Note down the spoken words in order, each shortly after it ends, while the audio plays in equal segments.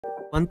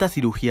¿Cuántas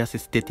cirugías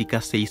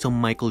estéticas se hizo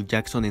Michael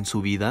Jackson en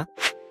su vida?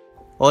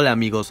 Hola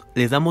amigos,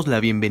 les damos la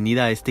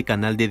bienvenida a este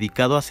canal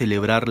dedicado a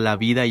celebrar la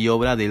vida y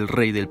obra del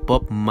rey del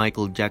pop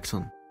Michael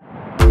Jackson.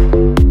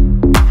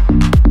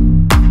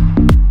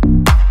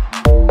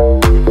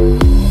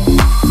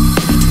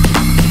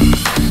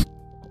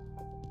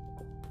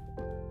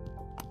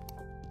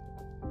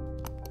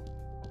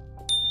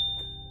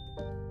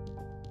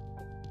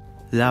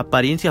 La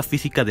apariencia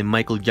física de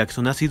Michael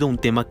Jackson ha sido un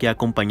tema que ha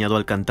acompañado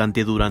al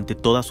cantante durante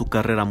toda su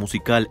carrera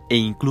musical e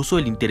incluso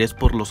el interés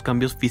por los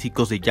cambios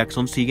físicos de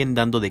Jackson siguen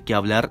dando de qué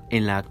hablar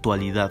en la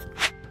actualidad.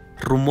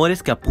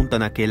 Rumores que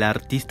apuntan a que el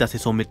artista se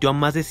sometió a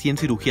más de 100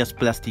 cirugías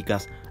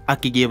plásticas, a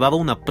que llevaba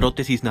una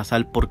prótesis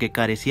nasal porque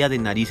carecía de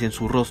nariz en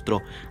su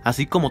rostro,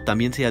 así como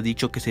también se ha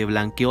dicho que se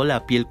blanqueó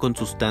la piel con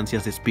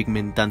sustancias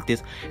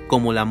despigmentantes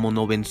como la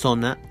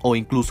monobenzona o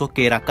incluso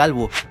que era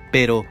calvo,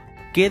 pero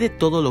 ¿qué de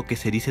todo lo que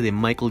se dice de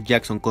Michael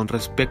Jackson con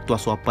respecto a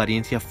su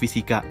apariencia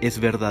física es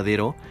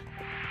verdadero?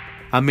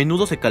 A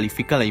menudo se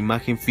califica la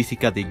imagen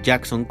física de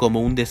Jackson como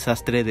un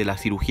desastre de la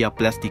cirugía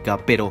plástica,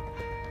 pero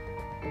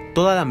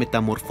 ¿toda la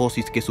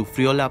metamorfosis que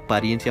sufrió la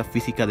apariencia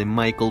física de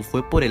Michael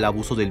fue por el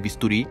abuso del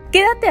bisturí?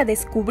 Quédate a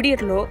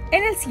descubrirlo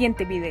en el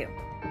siguiente video.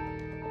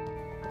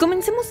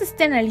 Comencemos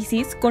este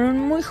análisis con un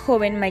muy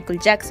joven Michael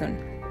Jackson.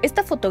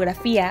 Esta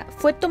fotografía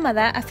fue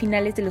tomada a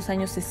finales de los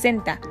años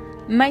 60.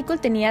 Michael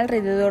tenía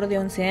alrededor de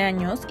 11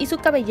 años y su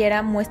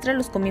cabellera muestra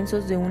los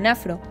comienzos de un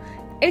afro.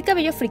 El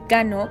cabello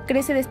africano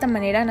crece de esta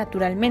manera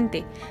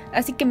naturalmente,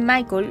 así que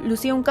Michael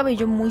lucía un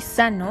cabello muy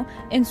sano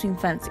en su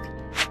infancia.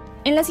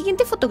 En la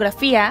siguiente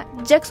fotografía,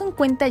 Jackson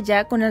cuenta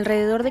ya con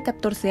alrededor de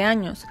 14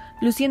 años,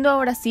 luciendo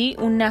ahora sí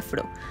un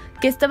afro,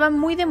 que estaba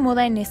muy de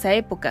moda en esa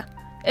época.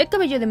 El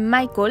cabello de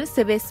Michael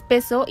se ve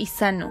espeso y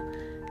sano.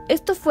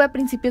 Esto fue a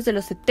principios de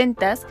los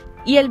 70s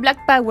y el Black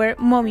Power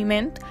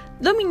Movement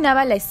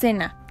dominaba la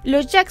escena.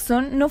 Los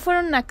Jackson no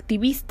fueron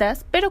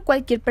activistas, pero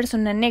cualquier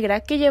persona negra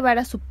que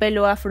llevara su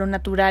pelo afro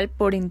natural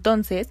por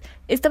entonces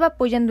estaba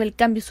apoyando el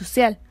cambio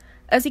social,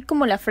 así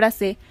como la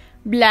frase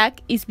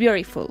 "Black is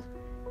beautiful",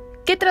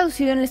 que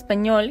traducido en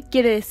español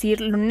quiere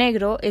decir "lo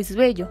negro es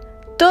bello".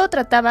 Todo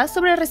trataba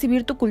sobre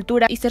recibir tu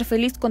cultura y ser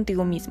feliz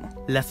contigo mismo.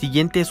 La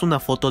siguiente es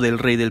una foto del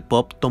rey del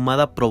pop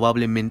tomada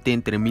probablemente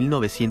entre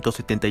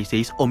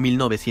 1976 o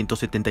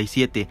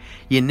 1977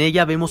 y en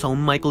ella vemos a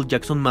un Michael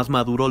Jackson más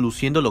maduro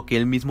luciendo lo que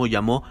él mismo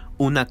llamó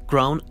una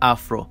crown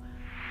afro.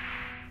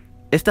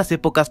 Estas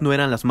épocas no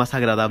eran las más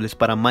agradables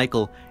para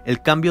Michael.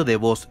 El cambio de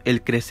voz,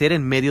 el crecer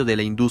en medio de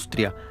la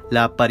industria,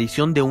 la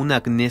aparición de un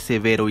acné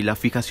severo y la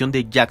fijación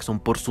de Jackson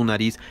por su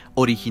nariz,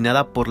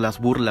 originada por las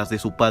burlas de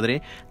su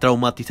padre,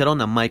 traumatizaron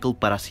a Michael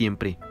para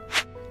siempre.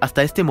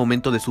 Hasta este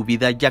momento de su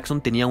vida,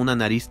 Jackson tenía una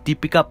nariz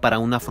típica para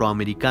un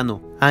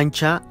afroamericano,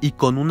 ancha y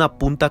con una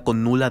punta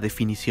con nula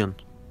definición.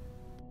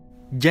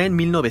 Ya en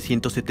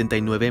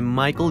 1979,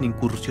 Michael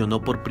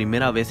incursionó por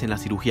primera vez en la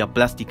cirugía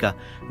plástica,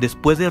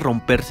 después de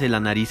romperse la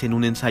nariz en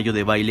un ensayo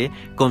de baile.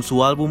 Con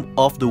su álbum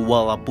Off the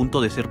Wall a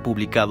punto de ser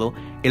publicado,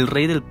 el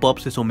rey del pop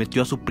se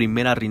sometió a su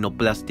primera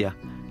rinoplastia,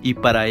 y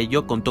para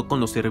ello contó con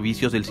los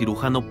servicios del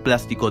cirujano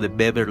plástico de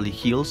Beverly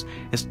Hills,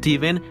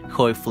 Stephen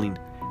Hoeflin,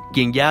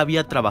 quien ya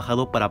había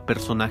trabajado para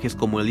personajes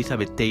como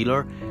Elizabeth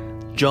Taylor,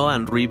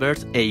 Joan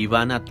Rivers e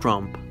Ivana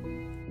Trump.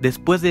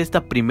 Después de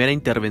esta primera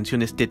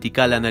intervención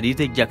estética, la nariz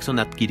de Jackson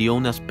adquirió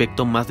un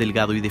aspecto más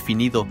delgado y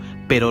definido,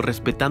 pero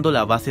respetando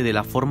la base de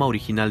la forma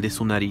original de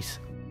su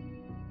nariz.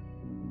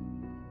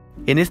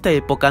 En esta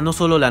época no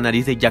solo la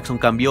nariz de Jackson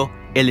cambió,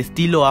 el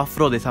estilo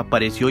afro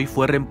desapareció y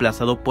fue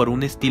reemplazado por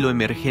un estilo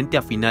emergente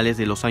a finales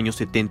de los años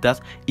 70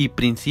 y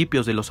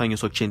principios de los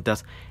años 80,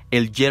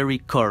 el Jerry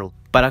Curl.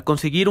 Para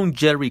conseguir un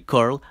Jerry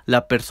Curl,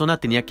 la persona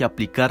tenía que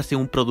aplicarse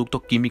un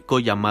producto químico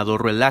llamado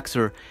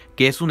relaxer,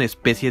 que es una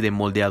especie de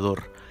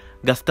moldeador,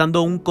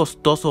 gastando un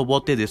costoso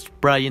bote de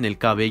spray en el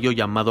cabello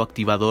llamado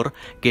activador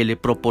que le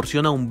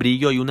proporciona un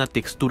brillo y una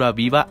textura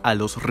viva a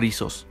los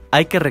rizos.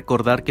 Hay que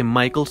recordar que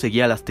Michael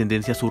seguía las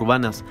tendencias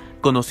urbanas,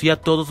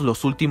 conocía todos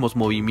los últimos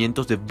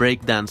movimientos de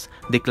breakdance,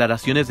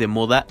 declaraciones de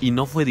moda y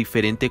no fue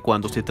diferente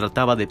cuando se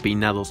trataba de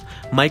peinados.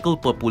 Michael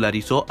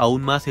popularizó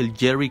aún más el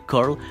Jerry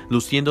Curl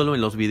luciéndolo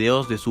en los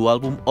videos de su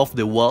álbum Off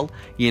the Wall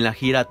y en la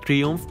gira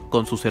Triumph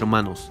con sus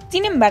hermanos.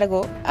 Sin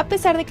embargo, a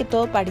pesar de que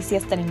todo parecía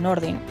estar en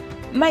orden,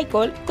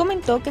 Michael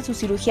comentó que su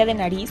cirugía de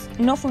nariz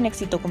no fue un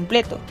éxito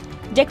completo,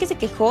 ya que se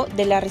quejó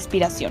de la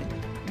respiración.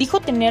 Dijo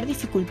tener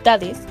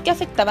dificultades que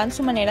afectaban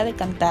su manera de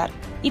cantar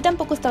y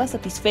tampoco estaba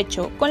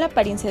satisfecho con la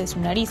apariencia de su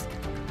nariz.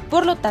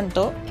 Por lo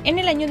tanto, en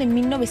el año de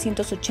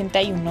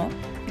 1981,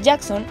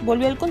 Jackson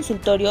volvió al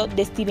consultorio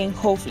de Stephen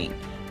Hoeflin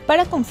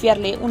para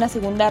confiarle una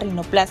segunda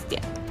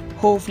rinoplastia.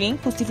 Hoeflin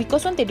justificó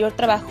su anterior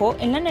trabajo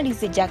en la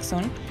nariz de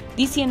Jackson,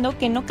 diciendo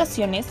que en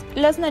ocasiones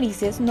las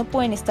narices no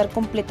pueden estar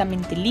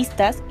completamente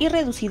listas y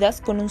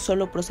reducidas con un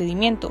solo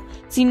procedimiento,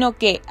 sino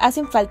que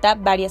hacen falta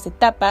varias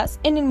etapas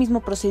en el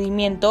mismo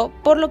procedimiento,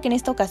 por lo que en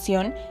esta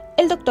ocasión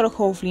el Dr.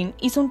 Hoeflin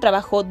hizo un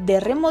trabajo de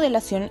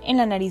remodelación en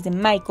la nariz de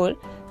Michael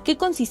que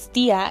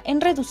consistía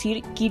en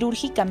reducir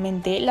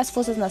quirúrgicamente las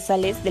fosas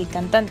nasales del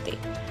cantante,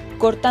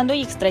 cortando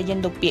y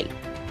extrayendo piel,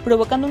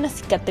 provocando una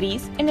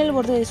cicatriz en el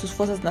borde de sus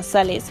fosas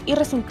nasales y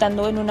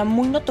resultando en una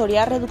muy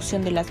notoria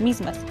reducción de las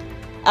mismas.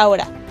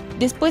 Ahora,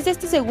 después de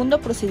este segundo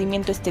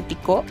procedimiento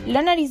estético,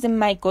 la nariz de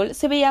Michael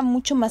se veía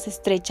mucho más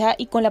estrecha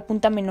y con la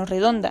punta menos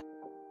redonda.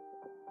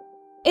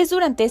 Es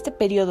durante este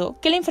periodo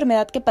que la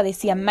enfermedad que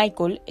padecía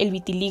Michael, el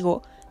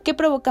vitiligo, que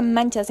provoca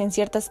manchas en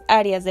ciertas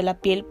áreas de la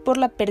piel por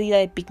la pérdida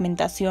de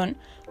pigmentación,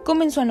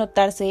 comenzó a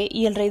notarse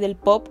y el rey del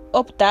pop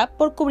opta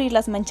por cubrir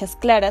las manchas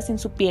claras en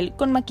su piel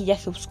con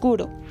maquillaje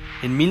oscuro.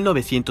 En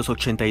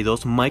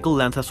 1982, Michael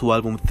lanza su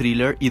álbum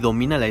Thriller y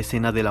domina la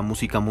escena de la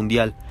música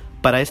mundial.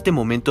 Para este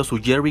momento su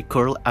Jerry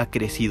curl ha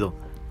crecido.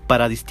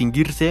 Para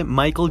distinguirse,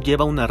 Michael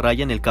lleva una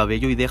raya en el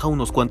cabello y deja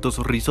unos cuantos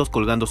rizos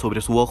colgando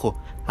sobre su ojo,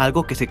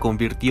 algo que se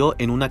convirtió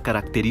en una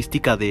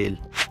característica de él.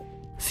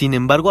 Sin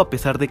embargo, a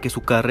pesar de que su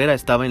carrera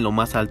estaba en lo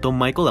más alto,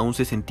 Michael aún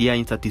se sentía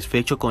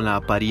insatisfecho con la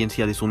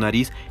apariencia de su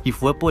nariz y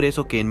fue por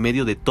eso que en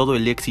medio de todo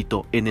el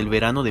éxito, en el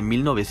verano de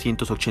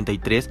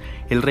 1983,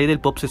 el rey del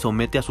pop se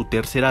somete a su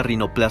tercera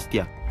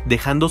rinoplastia,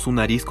 dejando su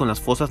nariz con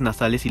las fosas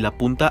nasales y la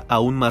punta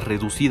aún más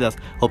reducidas,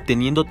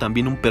 obteniendo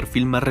también un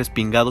perfil más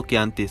respingado que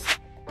antes.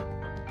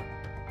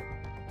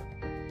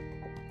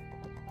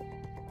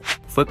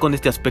 Fue con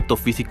este aspecto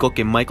físico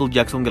que Michael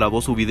Jackson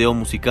grabó su video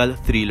musical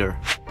Thriller.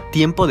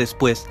 Tiempo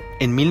después,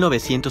 en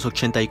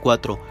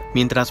 1984,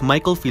 mientras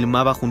Michael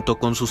filmaba junto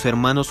con sus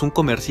hermanos un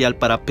comercial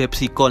para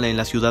Pepsi Cola en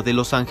la ciudad de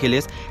Los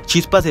Ángeles,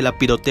 chispas de la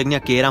pirotecnia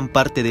que eran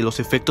parte de los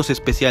efectos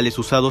especiales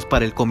usados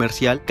para el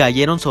comercial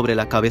cayeron sobre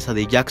la cabeza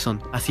de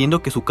Jackson,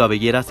 haciendo que su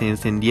cabellera se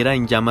encendiera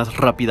en llamas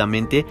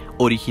rápidamente,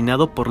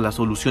 originado por las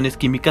soluciones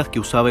químicas que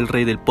usaba el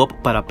rey del pop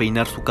para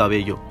peinar su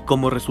cabello.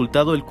 Como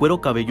resultado, el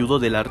cuero cabelludo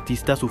del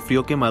artista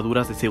sufrió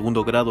quemaduras de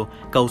segundo grado,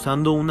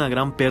 causando una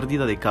gran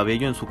pérdida de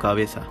cabello en su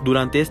cabeza.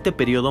 Durante este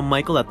periodo,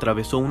 Michael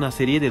atravesó una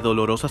serie de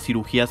dolorosas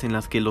cirugías en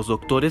las que los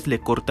doctores le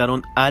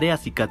cortaron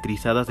áreas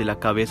cicatrizadas de la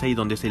cabeza y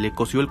donde se le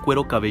cosió el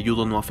cuero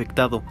cabelludo no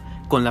afectado,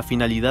 con la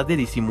finalidad de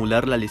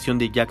disimular la lesión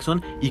de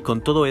Jackson y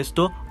con todo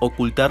esto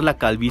ocultar la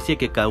calvicie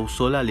que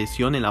causó la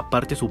lesión en la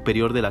parte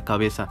superior de la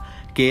cabeza,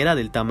 que era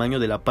del tamaño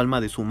de la palma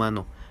de su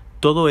mano.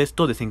 Todo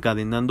esto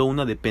desencadenando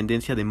una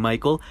dependencia de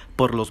Michael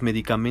por los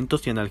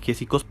medicamentos y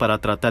analgésicos para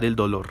tratar el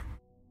dolor.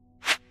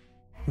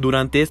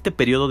 Durante este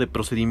periodo de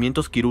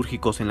procedimientos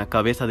quirúrgicos en la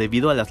cabeza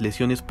debido a las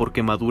lesiones por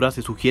quemaduras,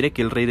 se sugiere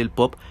que el rey del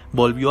pop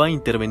volvió a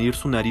intervenir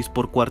su nariz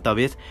por cuarta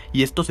vez,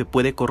 y esto se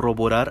puede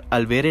corroborar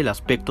al ver el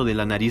aspecto de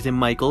la nariz de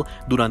Michael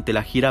durante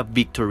la gira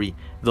Victory,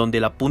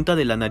 donde la punta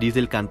de la nariz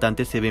del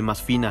cantante se ve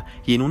más fina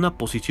y en una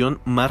posición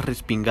más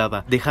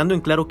respingada, dejando en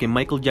claro que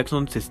Michael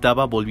Jackson se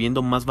estaba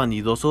volviendo más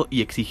vanidoso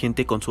y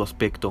exigente con su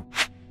aspecto.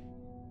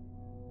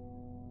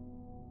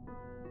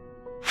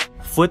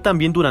 Fue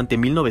también durante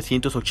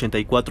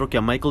 1984 que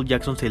a Michael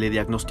Jackson se le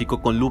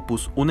diagnosticó con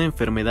lupus, una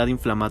enfermedad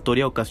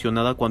inflamatoria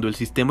ocasionada cuando el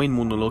sistema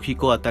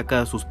inmunológico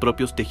ataca a sus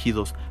propios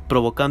tejidos,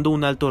 provocando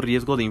un alto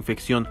riesgo de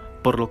infección,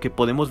 por lo que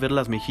podemos ver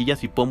las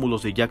mejillas y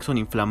pómulos de Jackson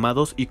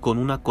inflamados y con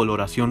una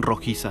coloración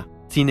rojiza.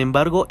 Sin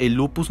embargo, el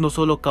lupus no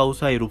solo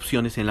causa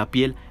erupciones en la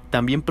piel,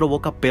 también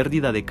provoca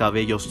pérdida de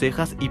cabello,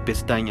 cejas y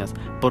pestañas,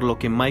 por lo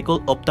que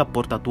Michael opta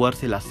por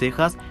tatuarse las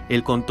cejas,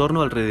 el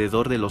contorno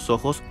alrededor de los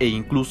ojos e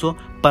incluso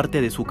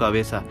parte de su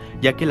cabeza,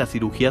 ya que las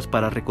cirugías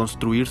para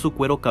reconstruir su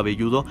cuero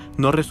cabelludo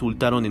no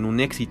resultaron en un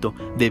éxito,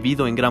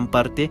 debido en gran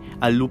parte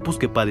al lupus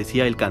que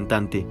padecía el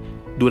cantante.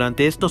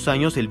 Durante estos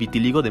años el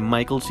vitiligo de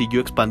Michael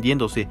siguió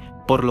expandiéndose,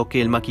 por lo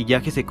que el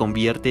maquillaje se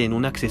convierte en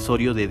un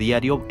accesorio de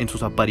diario en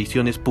sus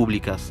apariciones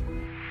públicas.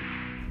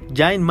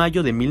 Ya en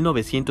mayo de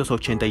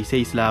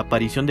 1986, la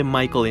aparición de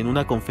Michael en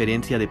una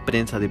conferencia de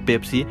prensa de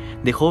Pepsi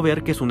dejó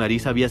ver que su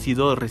nariz había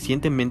sido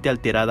recientemente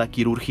alterada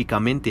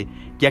quirúrgicamente,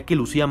 ya que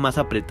lucía más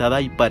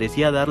apretada y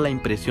parecía dar la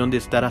impresión de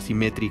estar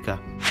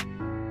asimétrica.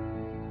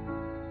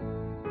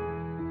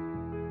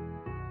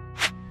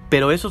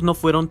 Pero esos no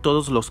fueron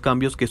todos los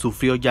cambios que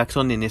sufrió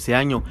Jackson en ese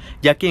año,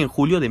 ya que en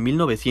julio de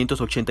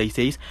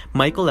 1986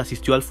 Michael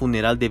asistió al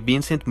funeral de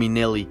Vincent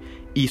Minnelli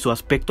y su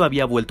aspecto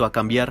había vuelto a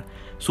cambiar.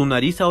 Su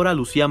nariz ahora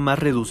lucía más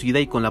reducida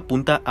y con la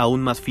punta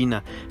aún más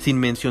fina, sin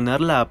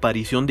mencionar la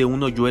aparición de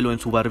un hoyuelo en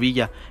su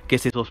barbilla, que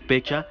se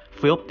sospecha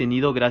fue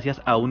obtenido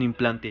gracias a un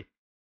implante.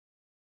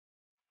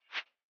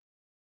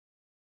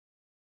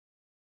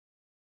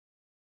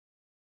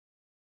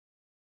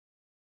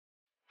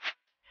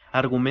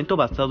 Argumento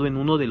basado en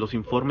uno de los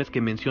informes que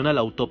menciona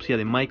la autopsia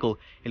de Michael,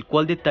 el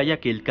cual detalla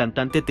que el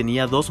cantante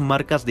tenía 2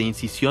 marcas de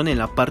incisión en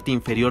la parte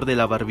inferior de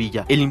la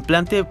barbilla. El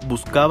implante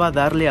buscaba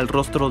darle al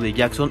rostro de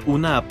Jackson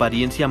una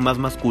apariencia más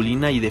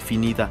masculina y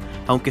definida,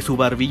 aunque su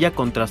barbilla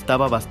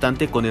contrastaba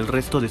bastante con el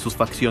resto de sus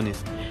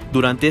facciones.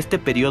 Durante este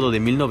periodo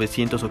de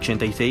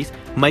 1986,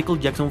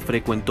 Michael Jackson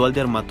frecuentó al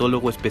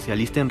dermatólogo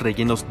especialista en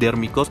rellenos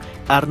dérmicos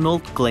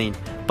Arnold Klein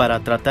para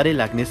tratar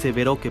el acné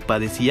severo que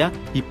padecía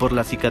y por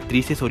las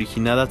cicatrices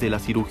originadas de la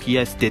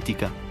cirugía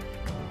estética.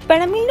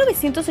 Para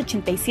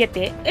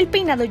 1987, el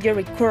peinado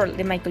Jerry curl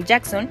de Michael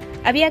Jackson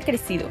había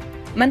crecido,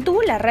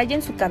 Mantuvo la raya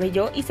en su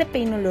cabello y se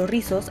peinó los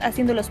rizos,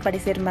 haciéndolos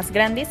parecer más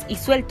grandes y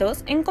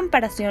sueltos en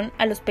comparación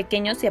a los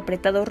pequeños y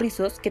apretados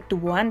rizos que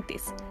tuvo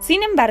antes.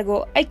 Sin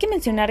embargo, hay que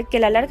mencionar que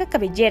la larga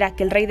cabellera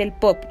que el rey del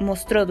pop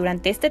mostró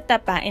durante esta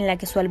etapa en la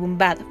que su álbum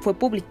Bad fue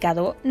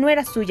publicado no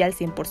era suya al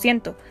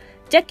 100%,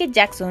 ya que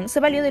Jackson se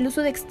valió del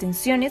uso de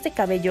extensiones de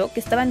cabello que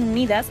estaban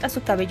unidas a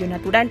su cabello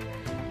natural.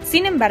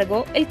 Sin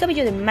embargo, el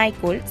cabello de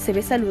Michael se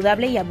ve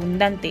saludable y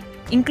abundante,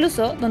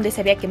 incluso donde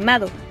se había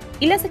quemado,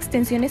 y las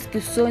extensiones que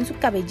usó en su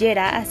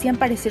cabellera hacían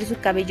parecer su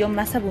cabello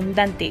más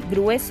abundante,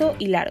 grueso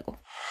y largo.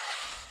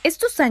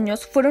 Estos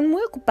años fueron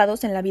muy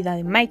ocupados en la vida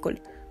de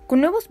Michael,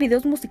 con nuevos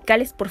videos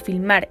musicales por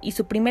filmar y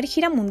su primer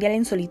gira mundial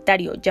en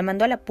solitario,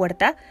 Llamando a la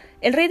Puerta.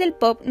 El rey del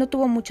pop no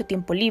tuvo mucho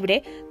tiempo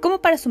libre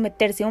como para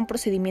someterse a un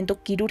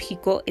procedimiento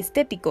quirúrgico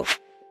estético.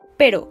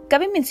 Pero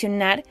cabe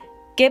mencionar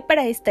que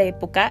para esta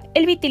época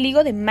el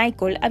vitiligo de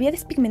Michael había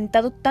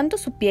despigmentado tanto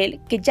su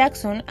piel que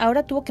Jackson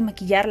ahora tuvo que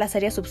maquillar las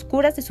áreas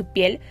oscuras de su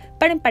piel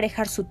para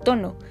emparejar su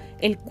tono,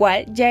 el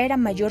cual ya era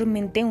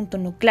mayormente un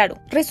tono claro,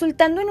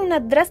 resultando en una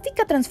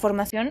drástica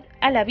transformación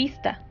a la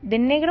vista, de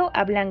negro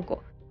a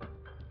blanco.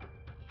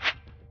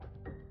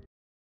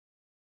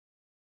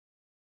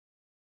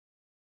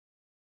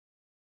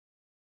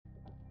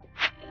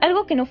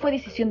 Algo que no fue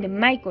decisión de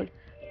Michael,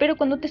 pero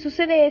cuando te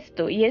sucede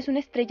esto y eres una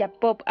estrella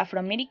pop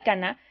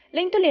afroamericana, la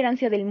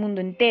intolerancia del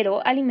mundo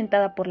entero,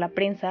 alimentada por la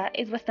prensa,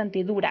 es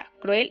bastante dura,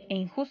 cruel e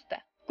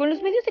injusta. Con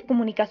los medios de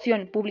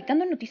comunicación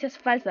publicando noticias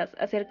falsas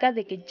acerca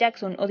de que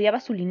Jackson odiaba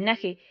su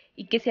linaje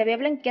y que se había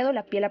blanqueado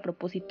la piel a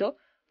propósito,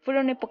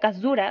 fueron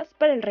épocas duras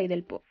para el rey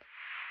del pop.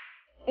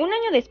 Un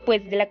año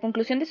después de la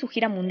conclusión de su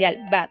gira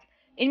mundial Bad,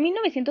 en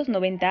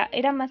 1990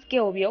 era más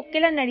que obvio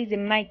que la nariz de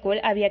Michael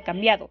había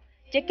cambiado,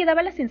 ya que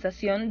daba la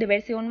sensación de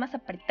verse aún más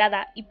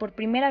apretada y por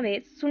primera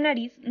vez su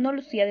nariz no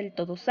lucía del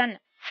todo sana.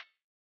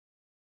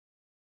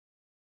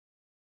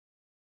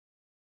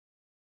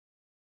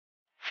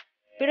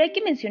 Pero hay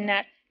que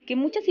mencionar que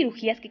muchas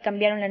cirugías que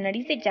cambiaron la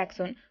nariz de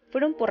Jackson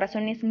fueron por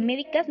razones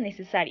médicas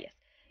necesarias.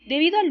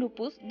 Debido al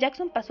lupus,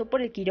 Jackson pasó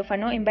por el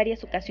quirófano en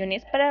varias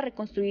ocasiones para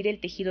reconstruir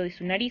el tejido de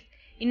su nariz,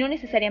 y no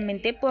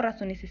necesariamente por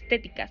razones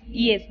estéticas,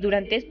 y es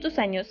durante estos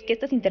años que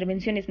estas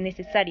intervenciones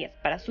necesarias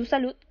para su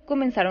salud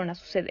comenzaron a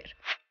suceder.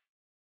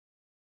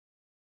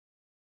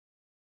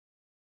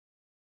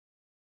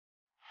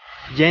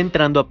 Ya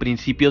entrando a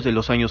principios de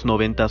los años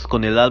 90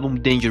 con el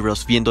álbum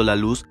Dangerous viendo la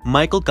luz,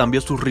 Michael cambió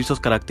sus rizos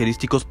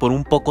característicos por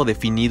un poco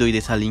definido y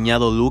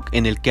desaliñado look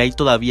en el que hay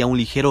todavía un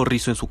ligero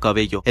rizo en su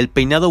cabello. El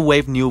peinado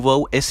Wave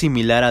Nouveau es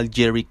similar al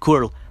Jerry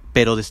Curl,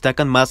 pero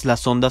destacan más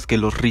las ondas que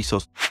los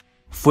rizos.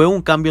 Fue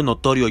un cambio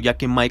notorio ya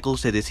que Michael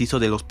se deshizo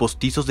de los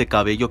postizos de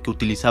cabello que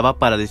utilizaba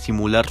para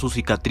disimular sus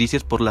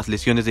cicatrices por las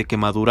lesiones de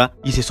quemadura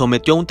y se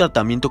sometió a un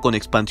tratamiento con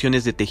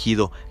expansiones de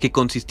tejido, que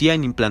consistía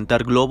en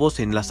implantar globos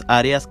en las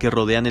áreas que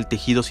rodean el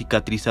tejido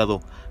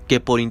cicatrizado, que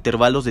por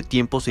intervalos de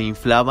tiempo se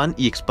inflaban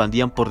y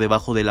expandían por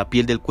debajo de la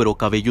piel del cuero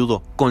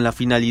cabelludo, con la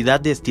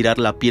finalidad de estirar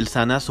la piel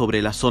sana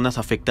sobre las zonas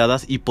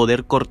afectadas y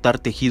poder cortar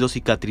tejido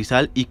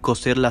cicatrizal y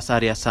coser las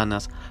áreas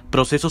sanas,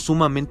 proceso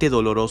sumamente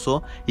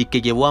doloroso y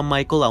que llevó a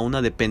Michael a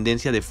una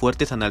dependencia de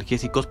fuertes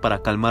analgésicos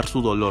para calmar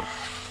su dolor.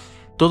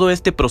 Todo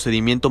este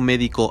procedimiento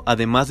médico,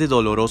 además de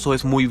doloroso,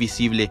 es muy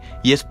visible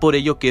y es por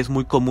ello que es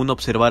muy común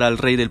observar al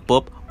rey del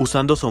pop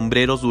usando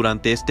sombreros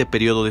durante este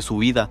periodo de su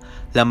vida,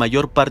 la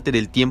mayor parte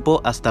del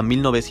tiempo hasta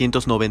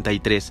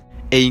 1993,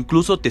 e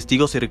incluso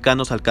testigos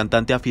cercanos al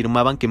cantante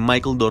afirmaban que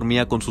Michael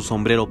dormía con su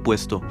sombrero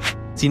puesto.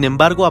 Sin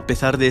embargo, a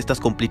pesar de estas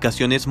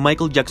complicaciones,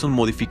 Michael Jackson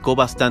modificó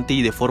bastante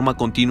y de forma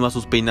continua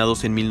sus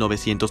peinados en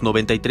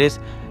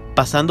 1993,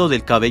 pasando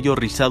del cabello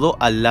rizado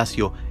al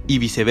lacio y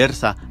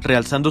viceversa,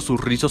 realzando sus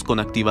rizos con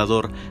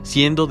activador,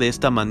 siendo de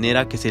esta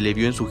manera que se le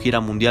vio en su gira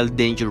mundial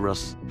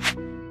Dangerous.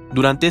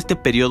 Durante este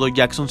periodo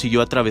Jackson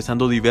siguió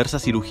atravesando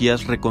diversas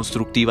cirugías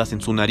reconstructivas en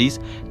su nariz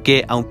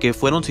que, aunque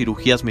fueron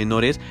cirugías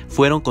menores,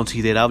 fueron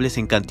considerables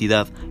en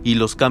cantidad y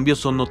los cambios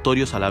son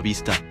notorios a la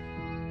vista.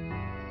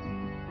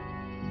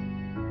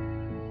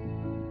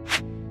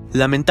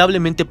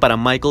 Lamentablemente para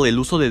Michael, el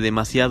uso de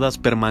demasiadas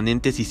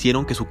permanentes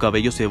hicieron que su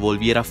cabello se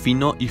volviera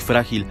fino y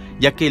frágil,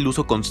 ya que el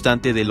uso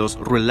constante de los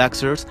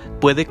relaxers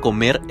puede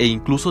comer e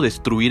incluso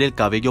destruir el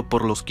cabello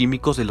por los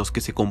químicos de los que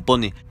se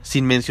compone,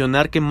 sin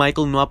mencionar que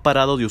Michael no ha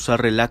parado de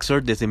usar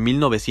relaxer desde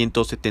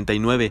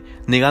 1979,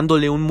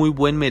 negándole un muy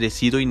buen,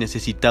 merecido y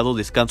necesitado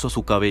descanso a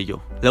su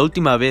cabello. La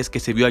última vez que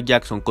se vio a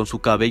Jackson con su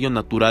cabello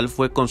natural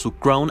fue con su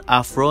crown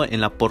afro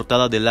en la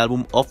portada del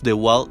álbum Off the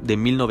Wall de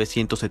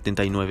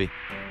 1979.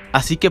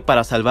 Así que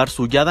para salvar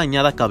su ya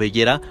dañada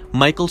cabellera,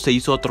 Michael se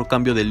hizo otro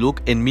cambio de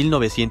look en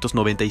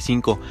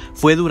 1995.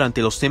 Fue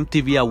durante los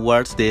MTV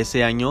Awards de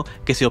ese año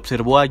que se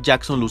observó a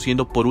Jackson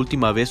luciendo por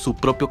última vez su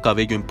propio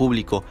cabello en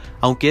público,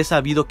 aunque es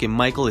sabido que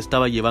Michael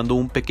estaba llevando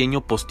un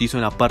pequeño postizo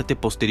en la parte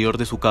posterior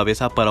de su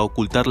cabeza para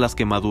ocultar las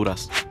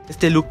quemaduras.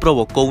 Este look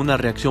provocó una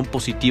reacción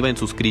positiva en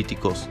sus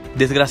críticos.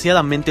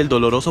 Desgraciadamente, el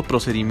doloroso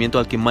procedimiento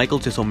al que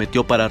Michael se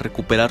sometió para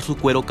recuperar su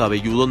cuero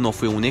cabelludo no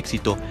fue un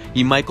éxito,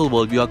 y Michael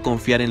volvió a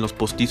confiar en los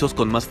postizos rizos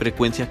con más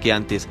frecuencia que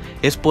antes.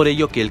 Es por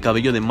ello que el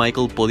cabello de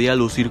Michael podía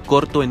lucir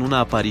corto en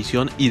una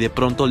aparición y de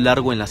pronto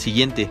largo en la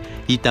siguiente,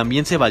 y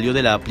también se valió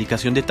de la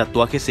aplicación de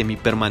tatuajes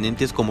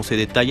semipermanentes, como se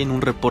detalla en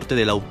un reporte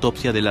de la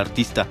autopsia del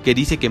artista, que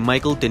dice que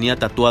Michael tenía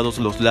tatuados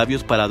los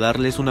labios para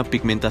darles una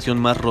pigmentación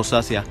más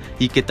rosácea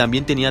y que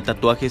también tenía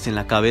tatuajes en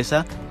la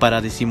cabeza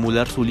para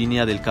disimular su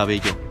línea del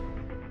cabello.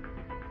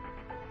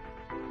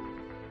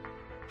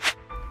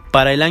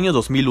 Para el año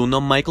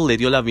 2001, Michael le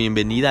dio la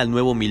bienvenida al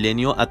nuevo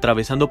milenio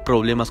atravesando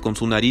problemas con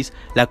su nariz,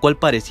 la cual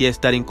parecía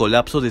estar en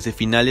colapso desde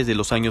finales de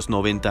los años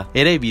 90.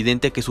 Era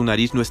evidente que su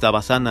nariz no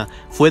estaba sana.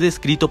 Fue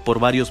descrito por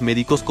varios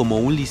médicos como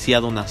un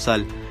lisiado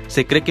nasal.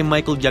 Se cree que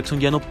Michael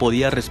Jackson ya no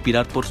podía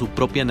respirar por su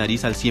propia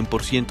nariz al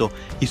 100%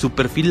 y su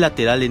perfil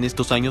lateral en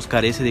estos años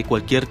carece de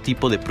cualquier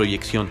tipo de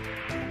proyección.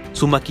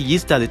 Su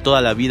maquillista de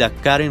toda la vida,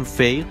 Karen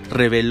Fay,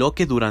 reveló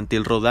que durante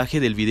el rodaje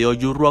del video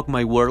You Rock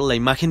My World, la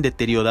imagen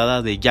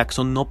deteriorada de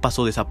Jackson no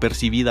pasó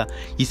desapercibida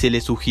y se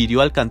le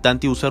sugirió al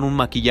cantante usar un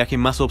maquillaje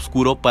más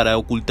oscuro para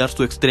ocultar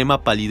su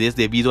extrema palidez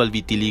debido al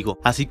vitiligo,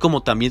 así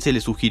como también se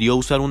le sugirió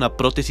usar una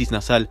prótesis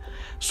nasal,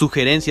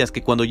 sugerencias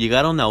que cuando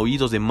llegaron a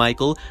oídos de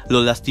Michael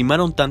lo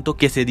lastimaron tanto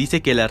que se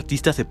dice que el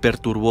artista se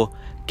perturbó,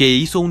 que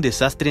hizo un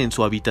desastre en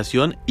su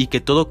habitación y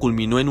que todo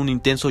culminó en un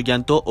intenso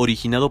llanto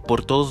originado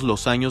por todos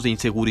los años de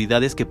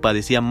inseguridades que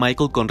padecía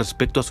Michael con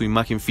respecto a su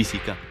imagen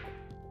física.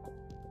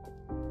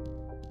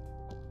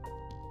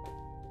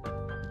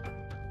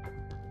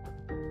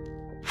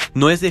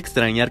 No es de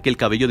extrañar que el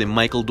cabello de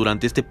Michael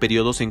durante este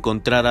periodo se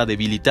encontrara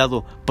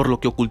debilitado, por lo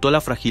que ocultó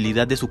la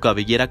fragilidad de su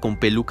cabellera con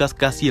pelucas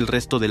casi el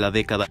resto de la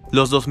década.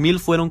 Los 2000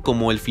 fueron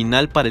como el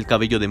final para el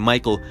cabello de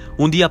Michael.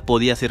 Un día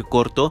podía ser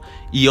corto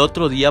y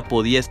otro día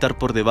podía estar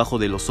por debajo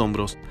de los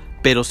hombros,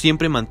 pero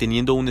siempre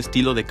manteniendo un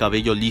estilo de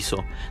cabello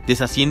liso,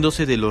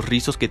 deshaciéndose de los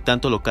rizos que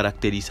tanto lo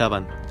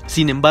caracterizaban.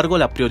 Sin embargo,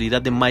 la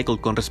prioridad de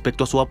Michael con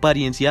respecto a su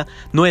apariencia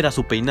no era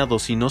su peinado,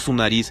 sino su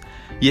nariz,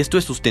 y esto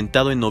es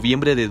sustentado en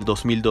noviembre de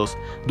 2002,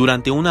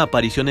 durante una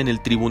aparición en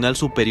el Tribunal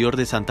Superior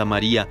de Santa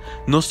María.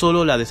 No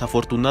solo la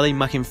desafortunada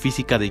imagen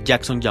física de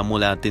Jackson llamó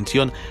la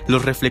atención,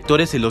 los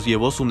reflectores se los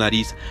llevó su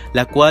nariz,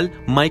 la cual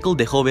Michael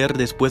dejó ver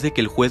después de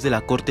que el juez de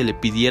la corte le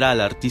pidiera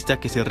al artista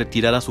que se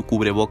retirara su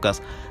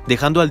cubrebocas,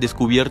 dejando al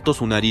descubierto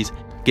su nariz,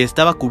 que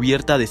estaba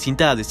cubierta de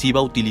cinta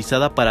adhesiva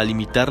utilizada para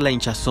limitar la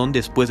hinchazón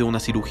después de una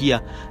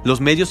cirugía. Los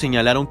medios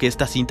señalaron que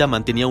esta cinta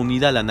mantenía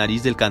unida la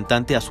nariz del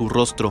cantante a su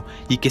rostro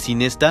y que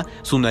sin esta,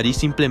 su nariz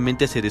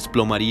simplemente se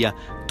desplomaría.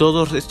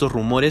 Todos estos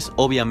rumores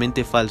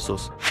obviamente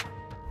falsos.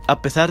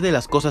 A pesar de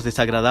las cosas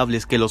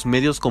desagradables que los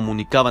medios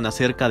comunicaban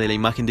acerca de la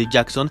imagen de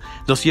Jackson,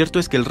 lo cierto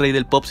es que el rey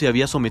del pop se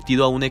había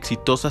sometido a una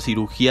exitosa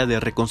cirugía de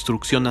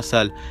reconstrucción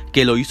nasal,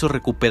 que lo hizo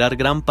recuperar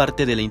gran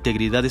parte de la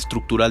integridad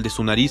estructural de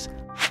su nariz.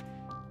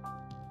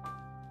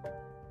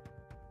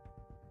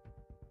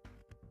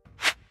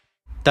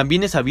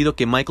 También es sabido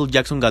que Michael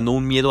Jackson ganó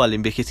un miedo al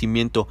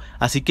envejecimiento,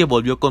 así que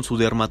volvió con su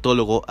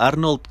dermatólogo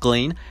Arnold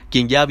Klein,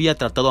 quien ya había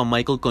tratado a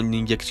Michael con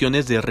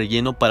inyecciones de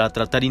relleno para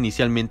tratar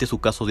inicialmente su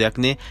caso de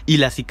acné y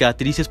las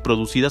cicatrices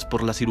producidas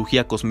por la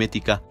cirugía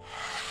cosmética.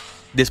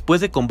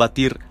 Después de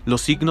combatir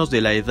los signos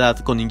de la edad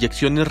con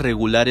inyecciones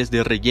regulares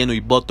de relleno y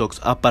botox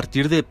a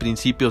partir de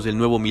principios del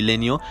nuevo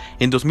milenio,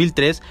 en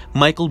 2003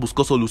 Michael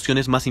buscó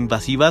soluciones más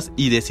invasivas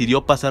y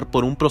decidió pasar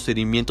por un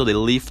procedimiento de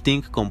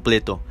lifting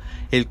completo,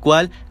 el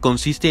cual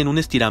consiste en un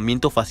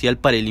estiramiento facial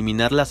para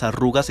eliminar las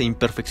arrugas e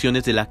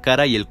imperfecciones de la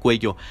cara y el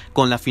cuello,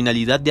 con la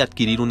finalidad de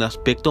adquirir un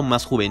aspecto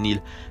más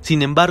juvenil.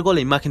 Sin embargo,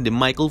 la imagen de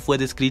Michael fue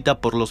descrita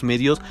por los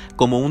medios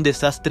como un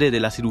desastre de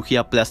la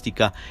cirugía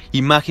plástica,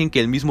 imagen que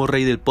el mismo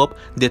rey del pop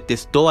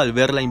detestó al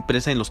verla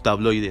impresa en los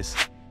tabloides.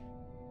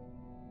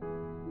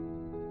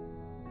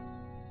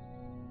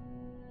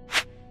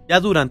 Ya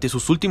durante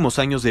sus últimos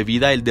años de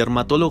vida, el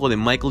dermatólogo de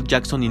Michael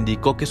Jackson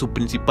indicó que su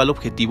principal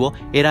objetivo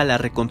era la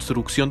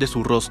reconstrucción de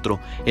su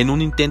rostro, en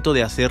un intento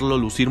de hacerlo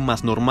lucir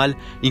más normal,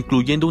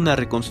 incluyendo una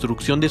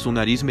reconstrucción de su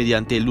nariz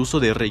mediante el uso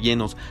de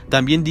rellenos.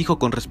 También dijo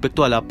con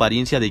respecto a la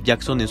apariencia de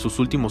Jackson en sus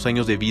últimos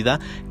años de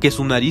vida, que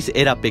su nariz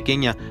era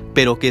pequeña,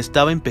 pero que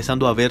estaba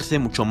empezando a verse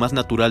mucho más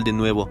natural de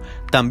nuevo.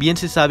 También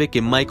se sabe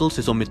que Michael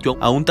se sometió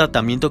a un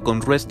tratamiento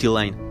con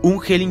Restylane, un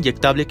gel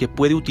inyectable que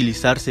puede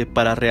utilizarse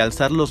para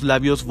realzar los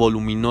labios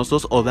voluminosos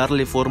o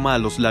darle forma a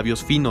los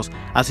labios finos,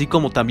 así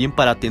como también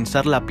para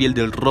tensar la piel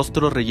del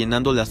rostro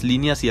rellenando las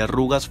líneas y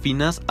arrugas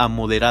finas a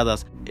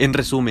moderadas. En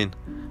resumen,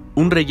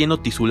 un relleno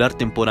tisular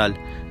temporal.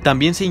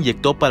 También se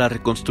inyectó para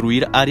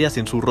reconstruir áreas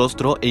en su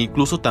rostro e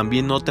incluso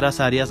también otras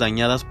áreas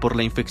dañadas por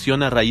la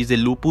infección a raíz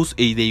del lupus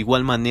y de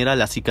igual manera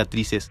las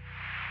cicatrices.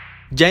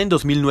 Ya en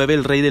 2009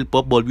 el rey del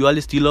pop volvió al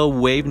estilo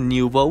Wave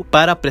Nouveau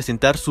para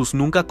presentar sus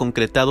nunca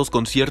concretados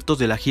conciertos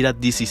de la gira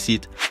This Is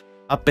It.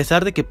 A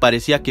pesar de que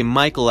parecía que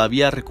Michael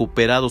había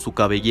recuperado su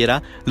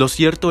cabellera, lo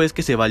cierto es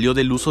que se valió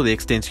del uso de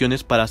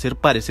extensiones para hacer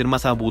parecer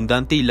más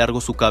abundante y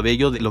largo su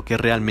cabello de lo que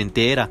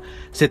realmente era.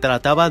 Se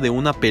trataba de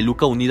una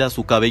peluca unida a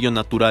su cabello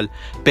natural,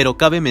 pero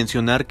cabe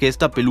mencionar que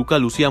esta peluca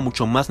lucía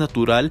mucho más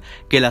natural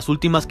que las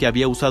últimas que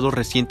había usado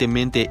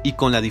recientemente, y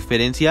con la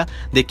diferencia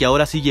de que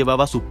ahora sí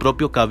llevaba su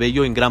propio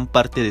cabello en gran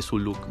parte de su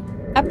look.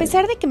 A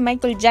pesar de que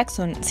Michael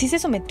Jackson sí se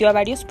sometió a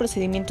varios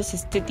procedimientos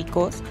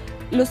estéticos,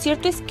 lo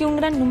cierto es que un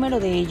gran número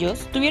de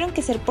ellos tuvieron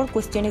que ser por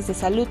cuestiones de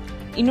salud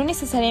y no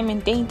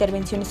necesariamente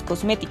intervenciones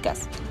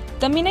cosméticas.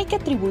 También hay que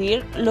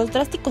atribuir los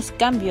drásticos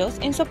cambios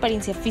en su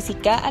apariencia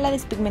física a la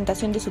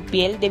despigmentación de su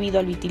piel debido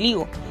al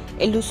vitiligo,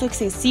 el uso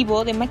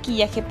excesivo de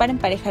maquillaje para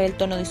emparejar el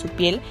tono de su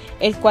piel,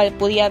 el cual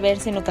podía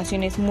verse en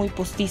ocasiones muy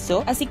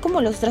postizo, así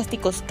como los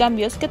drásticos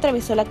cambios que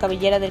atravesó la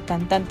cabellera del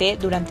cantante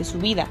durante su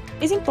vida.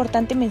 Es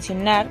importante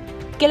mencionar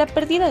que la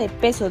pérdida de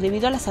peso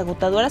debido a las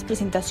agotadoras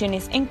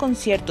presentaciones en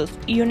conciertos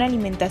y una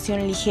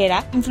alimentación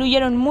ligera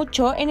influyeron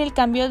mucho en el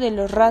cambio de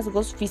los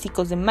rasgos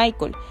físicos de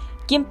Michael,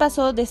 quien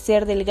pasó de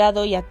ser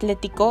delgado y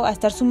atlético a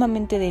estar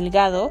sumamente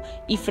delgado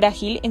y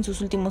frágil en sus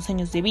últimos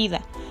años de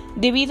vida,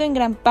 debido en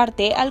gran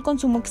parte al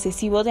consumo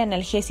excesivo de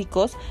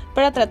analgésicos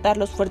para tratar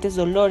los fuertes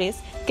dolores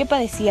que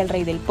padecía el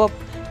rey del pop,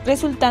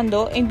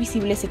 resultando en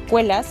visibles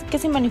secuelas que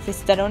se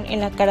manifestaron en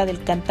la cara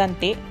del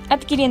cantante,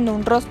 adquiriendo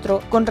un rostro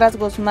con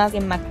rasgos más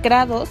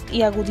demacrados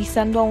y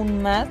agudizando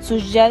aún más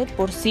sus ya de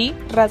por sí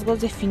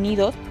rasgos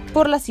definidos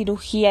por la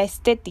cirugía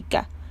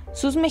estética.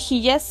 Sus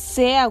mejillas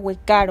se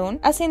ahuecaron,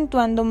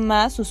 acentuando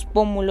más sus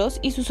pómulos,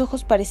 y sus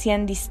ojos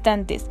parecían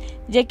distantes,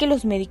 ya que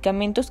los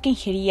medicamentos que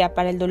ingería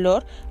para el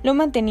dolor lo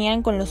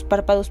mantenían con los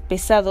párpados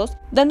pesados,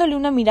 dándole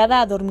una mirada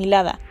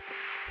adormilada.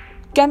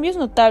 Cambios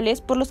notables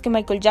por los que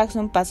Michael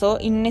Jackson pasó,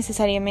 y no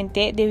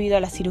necesariamente debido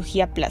a la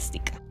cirugía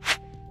plástica.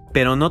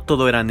 Pero no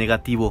todo era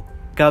negativo.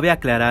 Cabe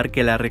aclarar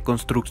que la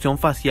reconstrucción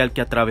facial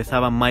que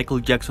atravesaba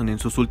Michael Jackson en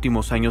sus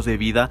últimos años de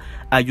vida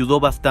ayudó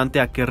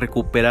bastante a que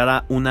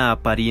recuperara una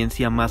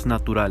apariencia más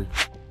natural.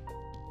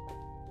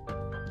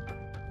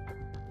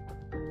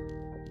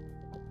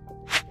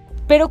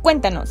 Pero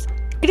cuéntanos,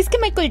 ¿crees que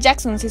Michael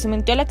Jackson se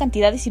sometió a la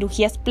cantidad de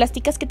cirugías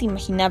plásticas que te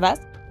imaginabas?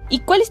 ¿Y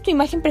cuál es tu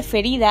imagen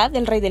preferida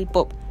del rey del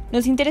pop?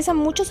 Nos interesa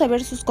mucho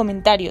saber sus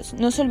comentarios.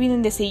 No se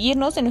olviden de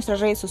seguirnos en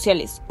nuestras redes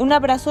sociales. Un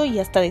abrazo y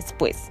hasta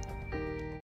después.